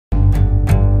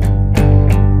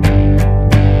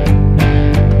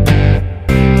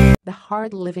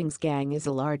Hard Livings Gang is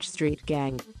a large street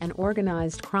gang, an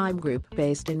organized crime group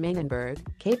based in Manenberg,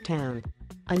 Cape Town.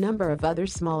 A number of other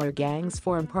smaller gangs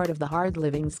form part of the Hard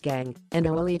Livings Gang and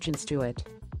owe allegiance to it.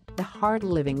 The Hard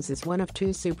Livings is one of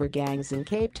two super gangs in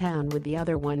Cape Town, with the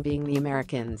other one being the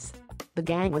Americans. The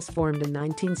gang was formed in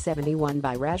 1971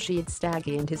 by Rashied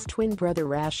Staggie and his twin brother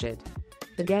Rashied.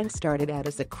 The gang started out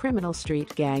as a criminal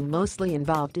street gang mostly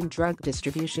involved in drug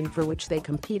distribution, for which they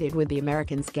competed with the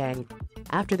Americans gang.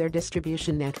 After their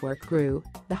distribution network grew,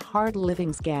 the Hard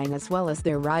Livings Gang as well as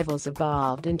their rivals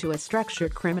evolved into a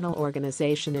structured criminal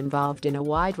organization involved in a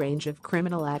wide range of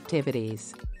criminal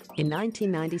activities. In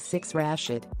 1996,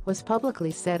 Rashied was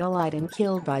publicly set alight and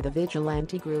killed by the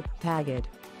vigilante group Tagged.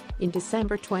 In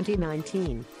December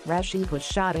 2019, Rashied was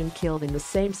shot and killed in the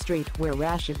same street where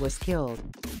Rashied was killed.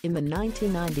 In the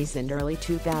 1990s and early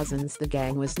 2000s, the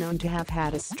gang was known to have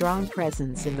had a strong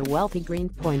presence in the wealthy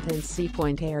Greenpoint and Sea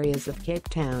Point areas of Cape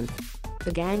Town.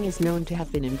 The gang is known to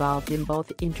have been involved in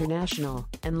both international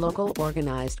and local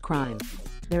organized crime.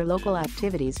 Their local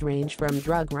activities range from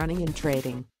drug running and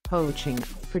trading, poaching,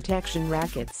 protection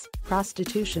rackets,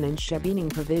 prostitution and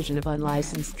shebeening, provision of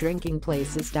unlicensed drinking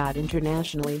places.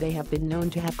 Internationally, they have been known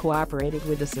to have cooperated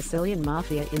with the Sicilian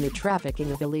mafia in the trafficking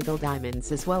of illegal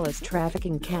diamonds as well as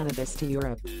trafficking cannabis to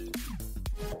Europe.